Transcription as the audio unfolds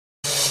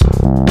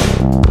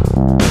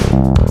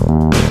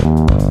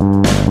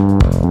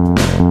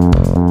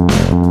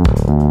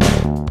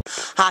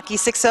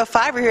Hockey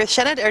 605. We're here with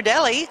Csanád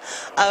Erdely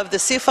of the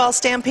Sioux Falls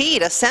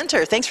Stampede, a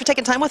center. Thanks for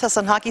taking time with us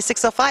on Hockey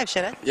 605,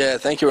 Csanád. Yeah,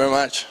 thank you very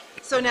much.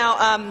 So now,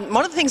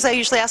 one of the things I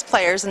usually ask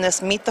players in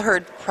this meet the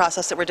herd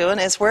process that we're doing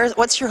is,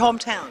 what's your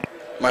hometown?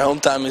 My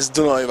hometown is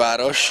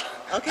Dunajváros,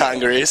 Okay.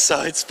 Hungary,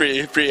 so it's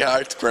pretty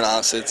hard to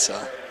pronounce it. So.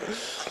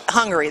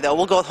 Hungary, though.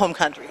 We'll go with home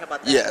country. How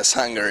about that? Yes,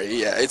 Hungary.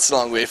 Yeah, it's a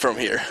long way from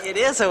here. It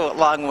is a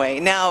long way.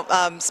 Now,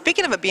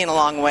 speaking of it being a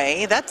long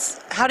way,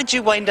 how did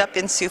you wind up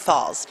in Sioux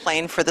Falls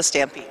playing for the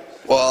Stampede?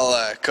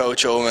 Well,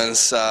 Coach Owens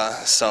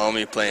saw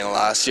me playing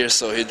last year,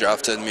 so he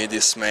drafted me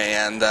this May,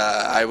 and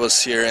I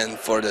was here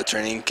for the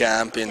training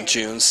camp in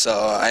June, so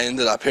I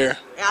ended up here.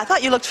 Yeah, I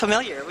thought you looked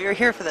familiar. We were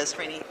here for that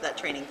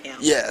training camp.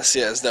 Yes,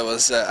 that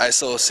was. I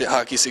saw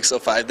Hockey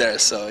 605 there,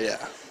 so yeah.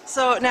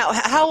 So now,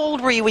 how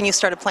old were you when you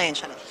started playing,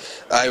 Csanád?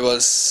 I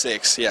was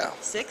 6, yeah.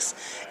 6?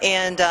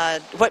 And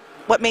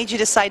what made you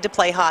decide to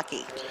play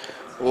hockey?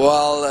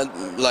 Well,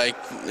 like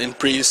in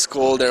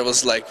preschool, there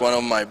was like one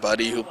of my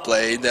buddy who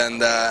played,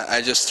 and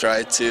I just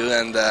tried to,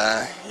 and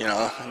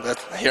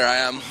here I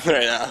am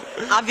right now.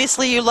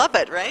 Obviously, you love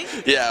it, right?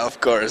 Yeah, of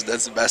course.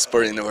 That's the best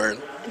sport in the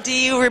world. Do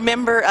you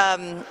remember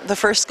the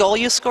first goal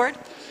you scored?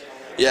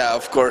 Yeah,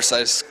 of course.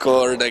 I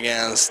scored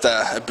against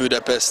a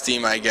Budapest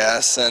team, I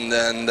guess, and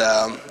then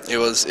it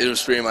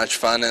was pretty much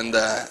fun, and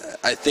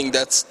I think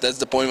that's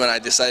the point when I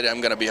decided I'm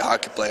gonna be a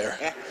hockey player.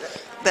 Yeah.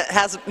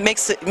 That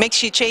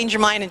makes you change your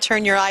mind and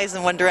turn your eyes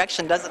in one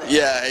direction, doesn't it?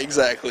 Yeah,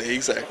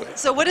 exactly.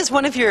 So what is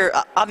one of your,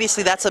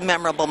 obviously that's a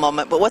memorable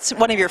moment, but what's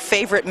one of your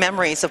favorite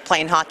memories of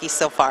playing hockey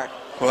so far?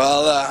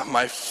 Well,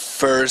 my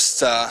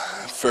first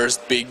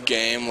big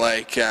game,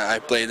 like I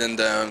played in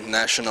the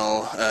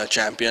national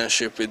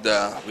championship with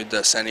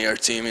the senior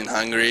team in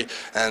Hungary,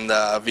 and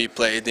we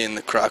played in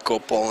Krakow,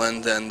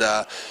 Poland, and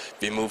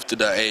we moved to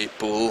the A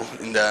pool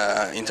in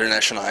the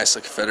International Ice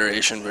Hockey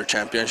Federation World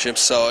Championship.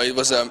 So it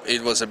was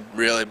a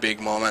really big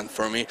moment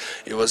for me.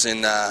 It was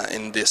in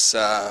this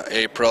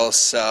April,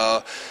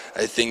 so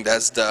I think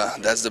that's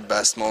the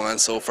best moment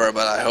so far.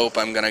 But I hope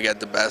I'm gonna get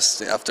the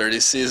best after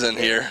this season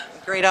here.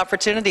 Great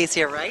opportunities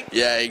here, right?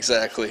 Yeah,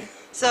 exactly.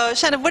 So,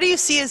 Csanád, what do you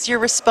see as your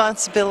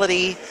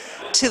responsibility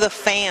to the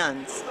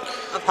fans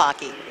of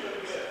hockey?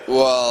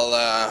 Well,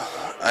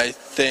 I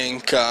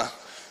think I'm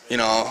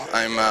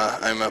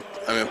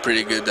a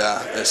pretty good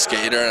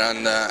skater,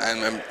 and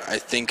I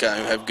think I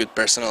have good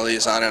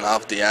personalities on and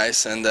off the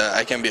ice, and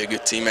I can be a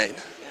good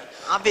teammate.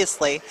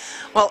 Obviously.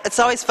 Well, it's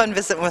always fun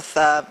visiting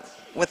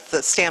with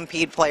the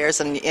Stampede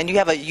players, and you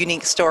have a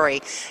unique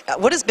story.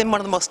 What has been one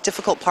of the most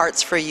difficult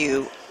parts for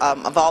you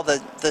of all the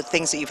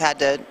things that you've had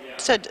to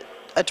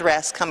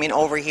address coming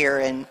over here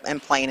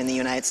and playing in the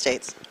United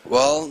States?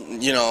 Well,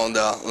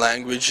 the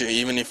language,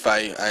 even if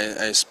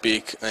I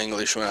speak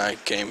English when I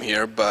came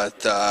here,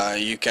 but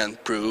you can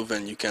prove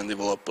and you can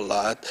develop a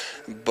lot.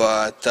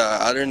 But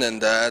other than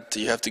that,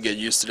 you have to get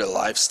used to the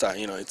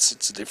lifestyle.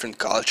 It's a different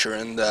culture,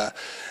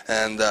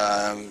 and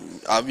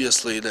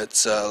obviously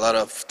that's a lot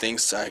of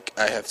things I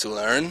have to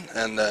learn,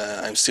 and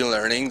I'm still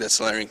learning. That's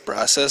a learning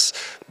process.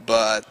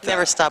 But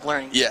never stop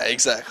learning. Yeah,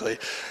 exactly.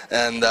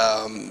 And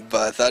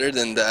but other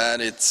than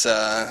that,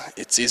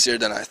 it's easier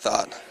than I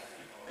thought.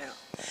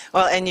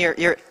 Well, and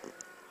your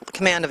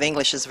command of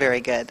English is very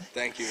good.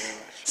 Thank you very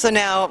much. So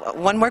now,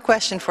 one more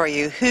question for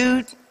you.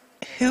 Who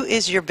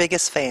is your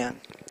biggest fan?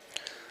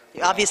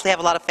 You obviously have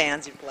a lot of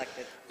fans you've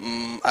collected.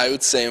 I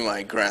would say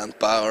my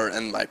grandpa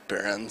and my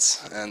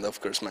parents, and of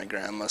course my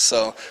grandma.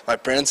 So my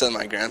parents and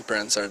my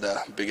grandparents are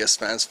the biggest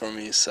fans for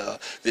me. So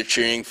they're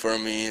cheering for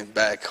me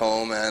back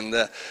home, and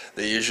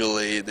they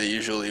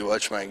usually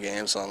watch my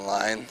games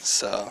online.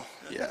 So.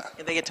 Yeah.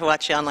 They get to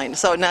watch you online.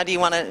 So now, do you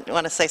want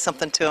to say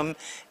something to them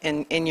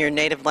in your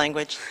native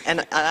language?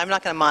 And I'm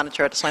not going to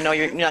monitor it, so I know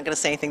you're not going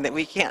to say anything that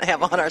we can't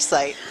have on our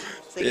site.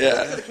 So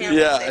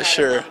Yeah,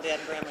 sure.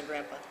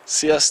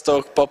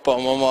 Sziasztok, papa,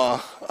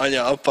 mama,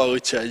 anya, apa,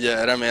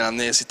 úgyhogy remélem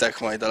nézitek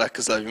majd a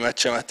legközelebbi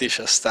meccsemet is,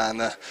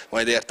 aztán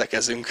majd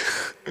értekezünk.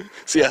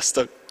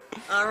 Sziasztok!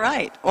 All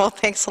right. Well,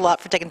 thanks a lot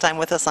for taking time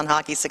with us on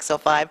Hockey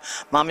 605.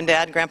 Mom and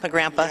Dad, Grandpa,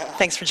 Yeah.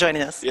 thanks for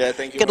joining us. Yeah,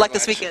 thank you. Good luck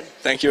this weekend.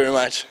 Thank you very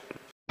much.